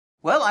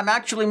Well, I'm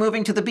actually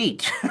moving to the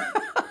beach.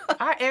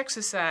 I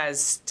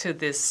exercise to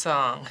this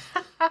song.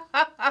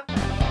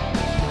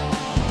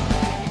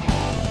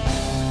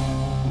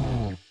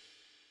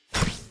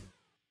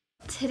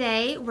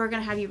 Today, we're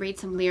going to have you read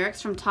some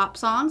lyrics from top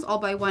songs, all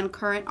by one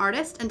current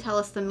artist, and tell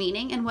us the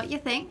meaning and what you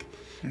think.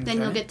 Okay.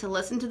 Then you'll get to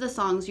listen to the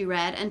songs you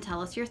read and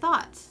tell us your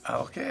thoughts.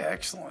 Okay,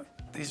 excellent.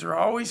 These are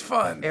always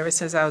fun. Ever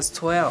since I was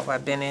 12,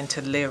 I've been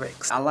into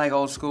lyrics. I like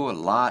old school a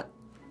lot.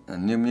 The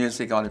new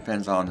music all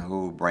depends on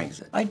who brings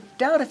it. I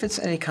doubt if it's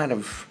any kind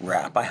of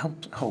rap. I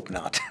hope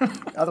not.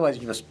 Otherwise,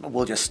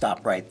 we'll just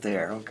stop right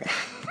there. Okay.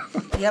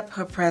 Yep,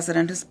 her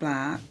president is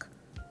black.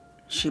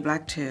 She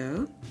black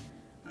too.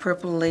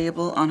 Purple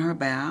label on her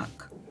back,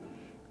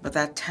 but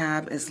that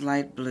tab is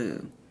light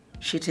blue.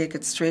 She take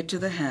it straight to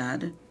the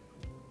head.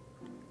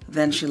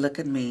 Then she look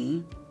at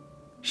me.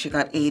 She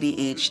got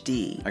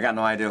ADHD. I got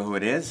no idea who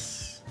it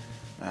is,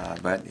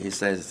 but he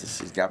says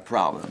she's got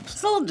problems.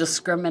 It's a little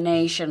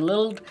discrimination, a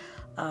little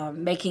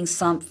making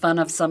some fun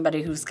of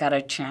somebody who's got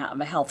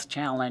a health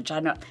challenge. I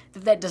know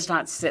that does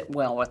not sit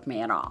well with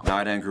me at all. Now,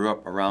 I done grew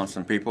up around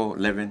some people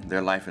living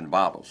their life in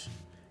bottles.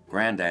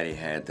 Granddaddy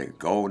had the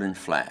golden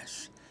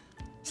flash.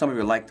 Some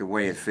people like the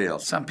way it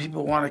feels. Some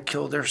people want to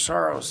kill their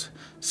sorrows.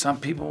 Some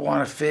people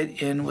want to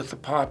fit in with the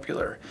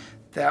popular.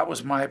 That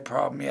was my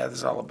problem. Yeah, this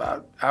is all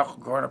about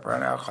growing up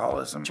around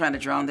alcoholism. Trying to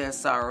drown their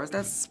sorrows.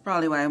 That's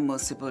probably why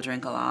most people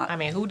drink a lot. I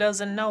mean, who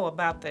doesn't know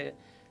about the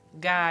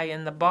guy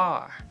in the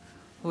bar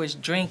who is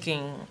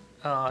drinking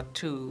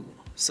to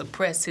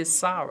suppress his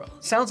sorrow?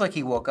 Sounds like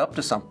he woke up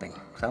to something.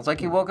 Sounds like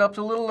he woke up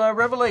to a little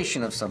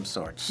revelation of some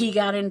sort. He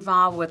got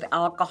involved with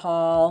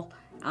alcohol,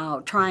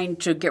 trying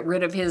to get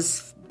rid of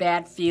his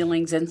bad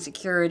feelings,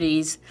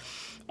 insecurities,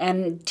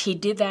 and he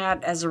did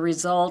that as a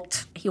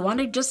result. He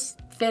wanted to just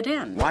fit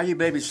in. Why are you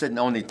babysitting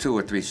only 2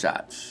 or 3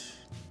 shots?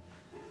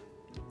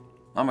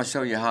 I'm gonna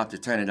show you how to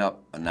turn it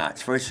up a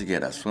notch. First you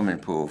get a swimming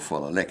pool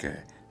full of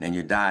liquor, then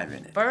you dive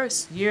in it.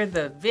 First, you're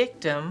the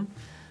victim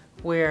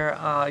where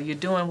you're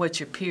doing what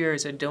your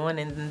peers are doing,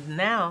 and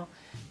now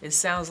it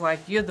sounds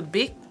like you're the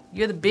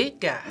big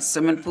guy. A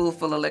swimming pool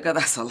full of liquor,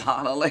 that's a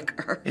lot of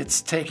liquor.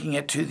 It's taking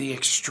it to the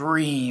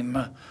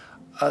extreme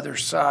other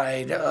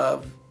side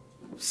of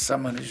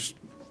someone who's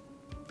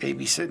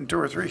babysitting 2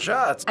 or 3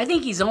 shots. I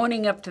think he's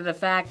owning up to the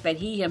fact that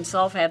he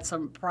himself had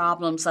some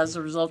problems as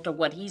a result of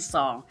what he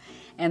saw.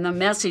 And the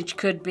message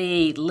could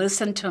be,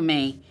 listen to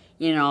me,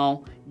 you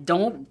know,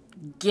 don't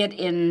get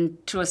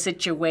into a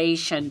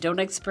situation, don't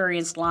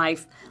experience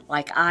life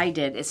like I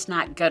did. It's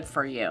not good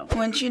for you.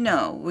 Once you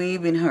know,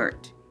 we've been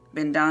hurt,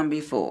 been down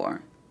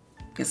before,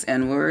 because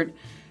N-word,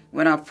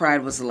 when our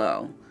pride was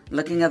low,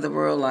 looking at the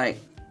world like,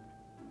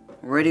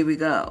 where do we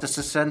go? Just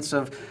a sense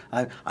of,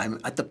 I'm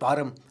at the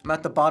bottom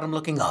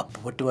looking up.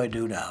 What do I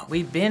do now?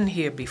 We've been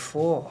here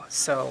before,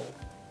 so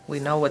we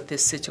know what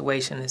this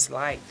situation is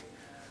like,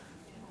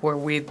 where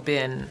we've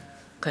been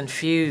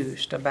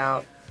confused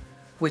about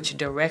which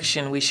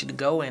direction we should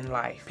go in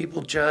life.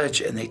 People judge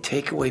and they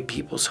take away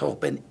people's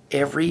hope, and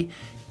every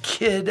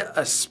kid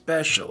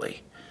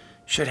especially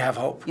should have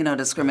hope. You know,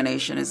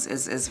 discrimination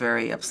is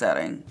very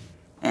upsetting,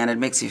 and it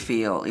makes you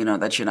feel, you know,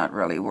 that you're not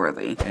really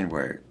worthy.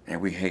 N-word, and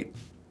we hate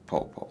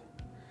Popo.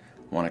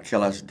 Want to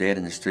kill us dead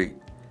in the street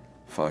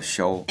for a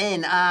show?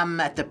 And I'm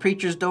at the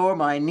preacher's door,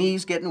 my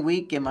knees getting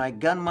weak and my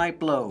gun might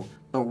blow.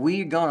 But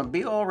we're gonna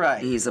be all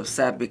right. He's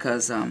upset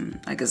because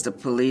I guess the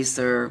police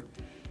are,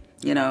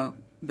 you know,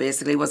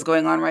 basically what's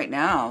going on right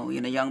now.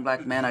 You know, young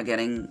black men are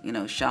getting, you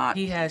know, shot.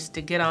 He has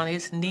to get on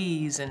his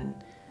knees and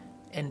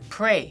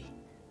pray.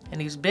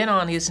 And he's been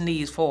on his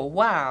knees for a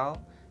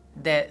while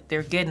that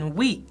they're getting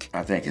weak.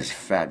 I think it's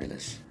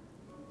fabulous,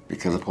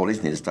 because the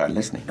police need to start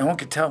listening. No one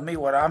can tell me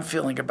what I'm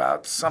feeling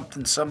about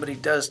something somebody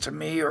does to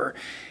me, or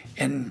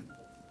in,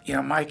 you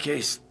know, my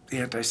case, the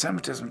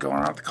anti-Semitism going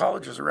on at the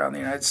colleges around the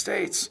United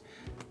States.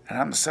 And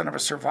I'm the son of a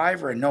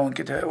survivor, and no one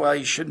can tell, well,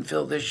 you shouldn't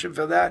feel this, you shouldn't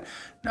feel that.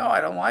 No,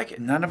 I don't like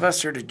it. None of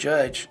us are to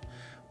judge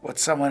what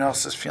someone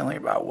else is feeling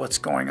about what's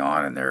going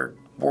on in their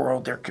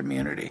world, their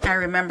community. I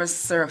remember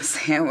syrup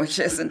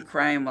sandwiches and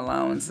crime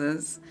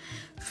allowances,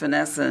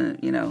 finessing,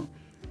 you know,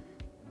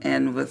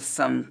 and with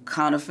some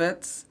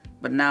counterfeits.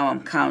 But now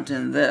I'm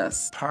counting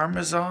this.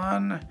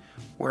 Parmesan,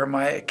 where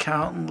my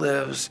accountant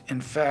lives. In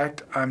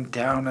fact, I'm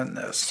down in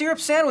this. Syrup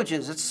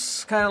sandwiches,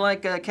 it's kind of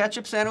like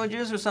ketchup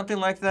sandwiches or something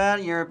like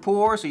that. You're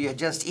poor, so you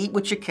just eat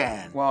what you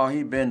can. Well,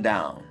 he's been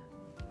down,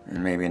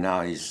 and maybe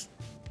now he's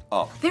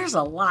up. There's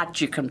a lot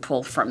you can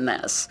pull from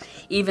this,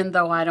 even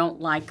though I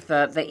don't like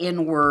the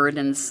N-word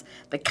and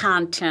the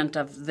content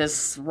of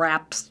this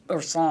rap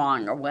or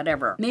song or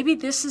whatever. Maybe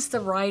this is the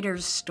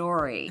writer's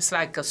story. It's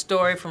like a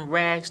story from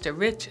rags to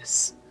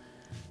riches.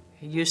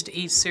 He used to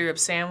eat syrup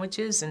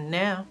sandwiches, and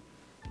now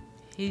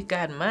he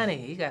got money.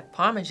 He got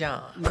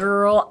Parmesan.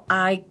 Girl,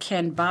 I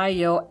can buy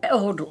your...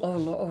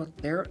 Oh,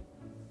 there...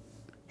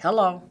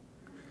 Hello.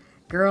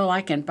 Girl,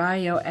 I can buy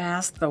your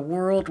ass the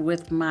world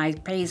with my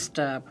pay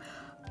stub.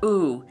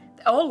 Ooh.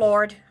 Oh,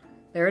 Lord.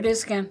 There it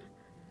is again.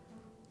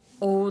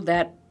 Oh,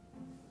 that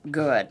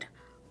good.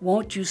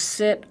 Won't you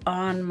sit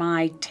on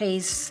my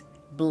taste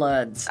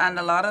bloods. And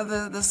a lot of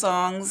the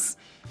songs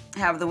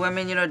have the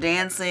women, you know,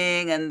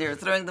 dancing and they're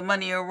throwing the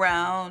money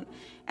around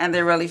and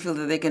they really feel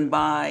that they can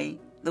buy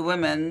the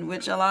women,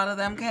 which a lot of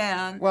them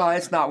can. Well,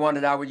 it's not one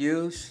that I would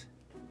use.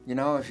 You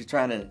know, if you're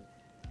trying to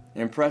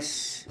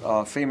impress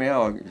a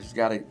female, it's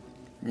got to,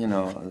 you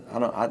know,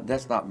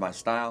 that's not my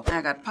style.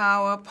 I got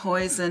power,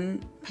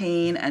 poison,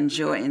 pain, and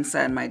joy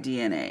inside my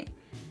DNA.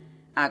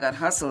 I got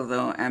hustle,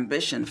 though,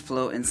 ambition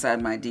flow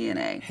inside my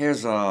DNA.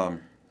 Here's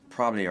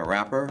probably a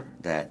rapper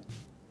that's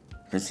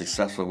been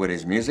successful with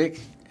his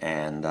music,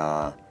 and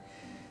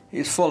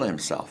he's full of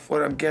himself.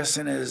 What I'm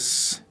guessing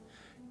is,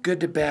 good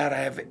to bad, I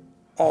have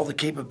all the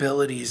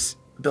capabilities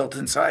built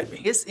inside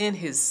me. It's in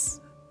his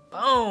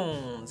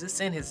bones. It's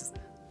in his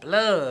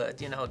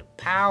blood, you know, the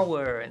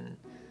power and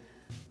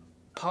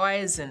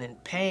poison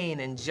and pain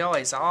and joy.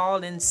 It's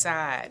all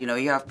inside. You know,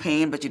 you have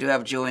pain, but you do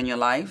have joy in your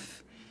life.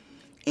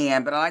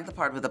 But I like the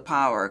part with the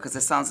power, because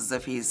it sounds as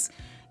if he's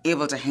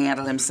able to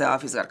handle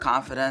himself. He's got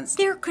confidence.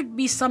 There could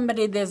be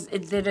somebody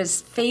that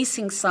is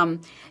facing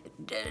some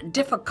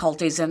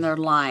difficulties in their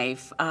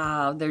life.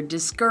 They're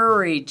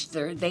discouraged.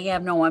 They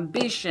have no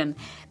ambition.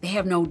 They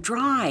have no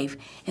drive.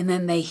 And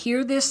then they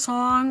hear this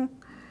song,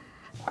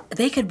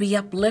 they could be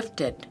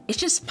uplifted. It's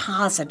just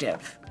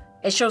positive.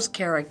 It shows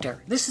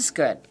character. This is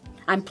good.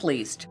 I'm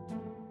pleased.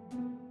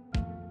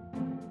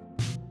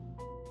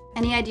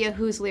 Any idea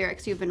whose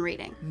lyrics you've been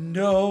reading?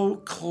 No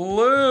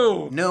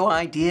clue. No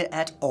idea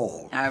at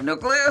all. I have no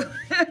clue.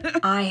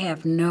 I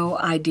have no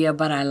idea,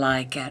 but I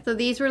like it. So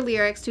these were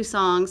lyrics to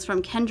songs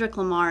from Kendrick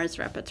Lamar's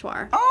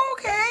repertoire.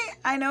 Okay,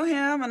 I know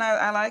him and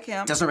I like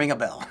him. Doesn't ring a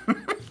bell.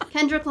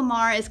 Kendrick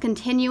Lamar is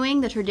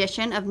continuing the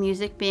tradition of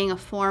music being a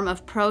form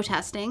of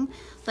protesting.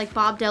 Like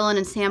Bob Dylan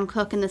and Sam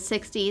Cooke in the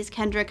 60s,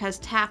 Kendrick has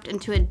tapped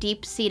into a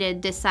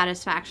deep-seated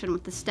dissatisfaction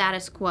with the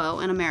status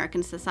quo in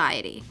American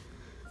society.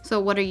 So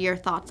what are your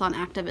thoughts on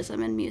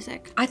activism in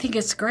music? I think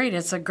it's great.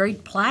 It's a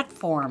great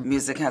platform.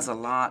 Music has a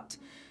lot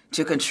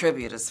to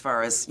contribute as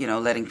far as, you know,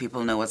 letting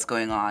people know what's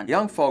going on.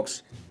 Young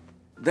folks,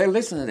 they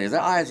listen to this.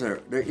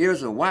 Their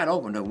ears are wide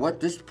open to what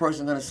this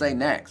person's gonna say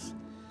next.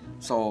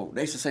 So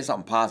they should say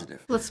something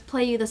positive. Let's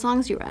play you the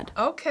songs you read.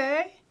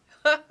 Okay.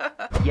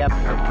 Yep,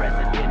 her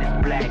president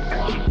is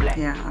black. She black.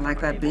 Yeah, I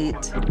like that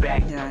beat.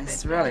 Yeah,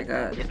 it's really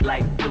good. It's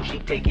like she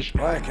take it.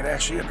 Well, I could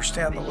actually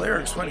understand the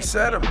lyrics when he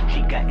said them.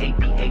 She got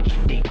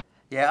ADHD.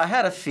 Yeah, I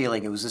had a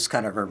feeling it was this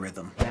kind of a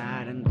rhythm.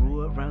 Died and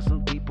grew around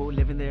some people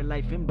living their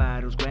life in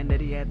bottles.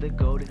 Granddaddy had to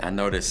go to I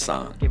know this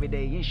song. every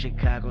day in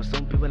Chicago.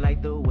 Some people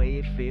like the way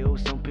it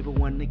feels. Some people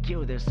want to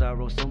kill their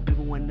sorrow. Some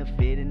people want to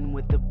fit in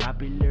with the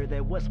popular.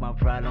 That was my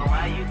problem.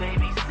 Why you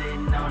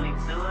babysitting? Only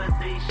 2 or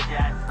 3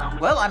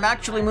 shots. Well, I'm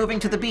actually moving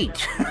to the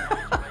beat. You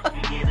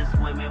get a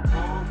swimming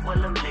pool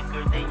full of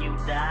liquor, then you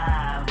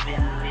dive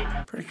in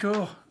it. Pretty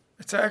cool.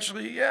 It's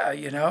actually, yeah,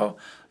 you know,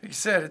 like you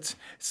said, it's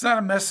not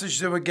a message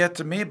that would get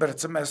to me, but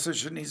it's a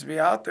message that needs to be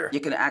out there. You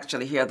can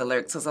actually hear the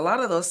lyrics. Because a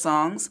lot of those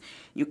songs,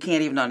 you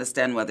can't even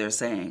understand what they're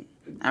saying.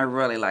 I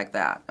really like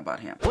that about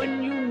him.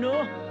 When you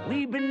know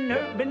we've been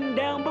hurt, been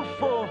down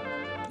before.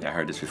 Yeah, I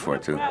heard this before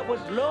too, I was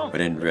low. but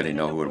didn't really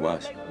know who it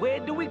was. Where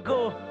do we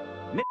go?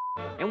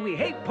 And we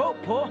hate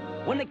po-po.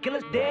 Wanna kill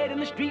us dead in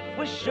the street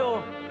for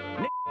sure.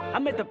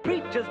 I'm at the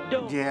preacher's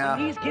door. Yeah.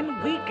 He's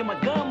getting weak and my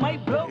gun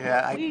might blow.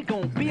 Yeah, We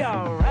gon' be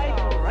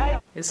alright.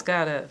 It's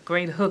got a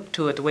great hook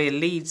to it, the way it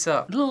leads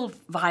up. A little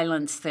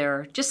violence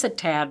there, just a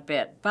tad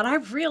bit, but I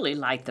really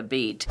like the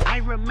beat. I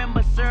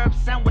remember syrup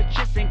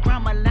sandwiches and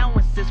crime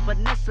allowances for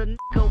Nessa.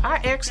 I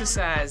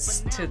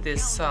exercise to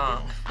this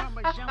song.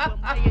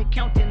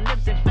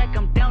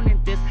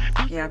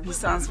 Yeah, he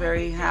sounds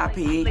very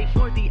happy.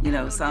 You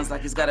know, sounds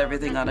like he's got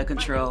everything under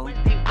control.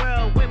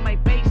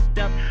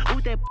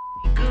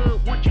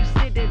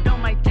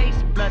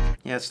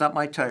 Yeah, it's not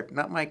my type,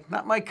 not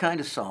my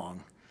kind of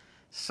song.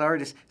 Sorry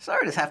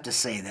to have to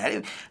say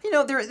that. You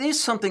know, there is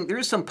some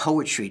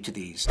poetry to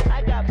these.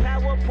 I got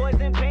power,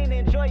 poison, pain,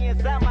 and joy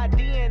inside my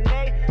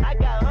DNA. I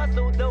got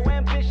hustle, though,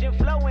 ambition,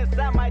 flow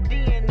inside my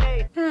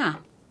DNA. Yeah,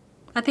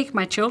 I think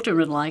my children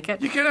would like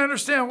it. You can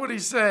understand what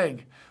he's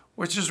saying,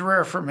 which is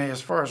rare for me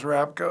as far as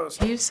rap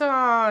goes.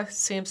 Esau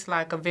seems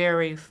like a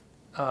very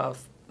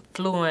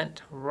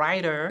fluent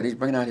writer. He's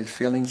bringing out his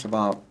feelings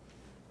about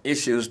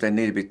issues that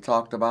need to be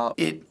talked about.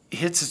 It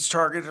hits its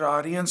targeted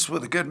audience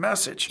with a good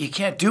message. You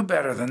can't do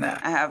better than that.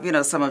 I have, you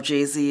know, some of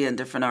Jay-Z and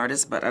different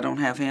artists, but I don't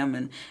have him,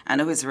 and I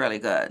know he's really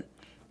good.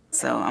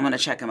 So I'm gonna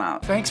check him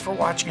out. Thanks for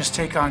watching us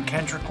take on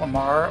Kendrick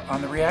Lamar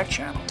on the React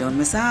channel. Don't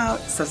miss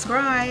out.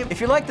 Subscribe. If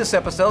you like this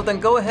episode,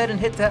 then go ahead and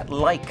hit that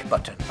like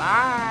button.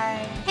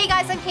 Bye. Hey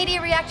guys, I'm Katie,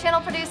 a React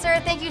channel producer.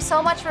 Thank you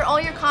so much for all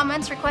your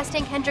comments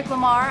requesting Kendrick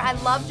Lamar. I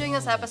love doing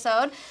this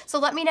episode. So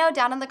let me know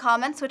down in the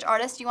comments which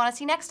artist you want to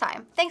see next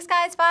time. Thanks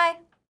guys, bye.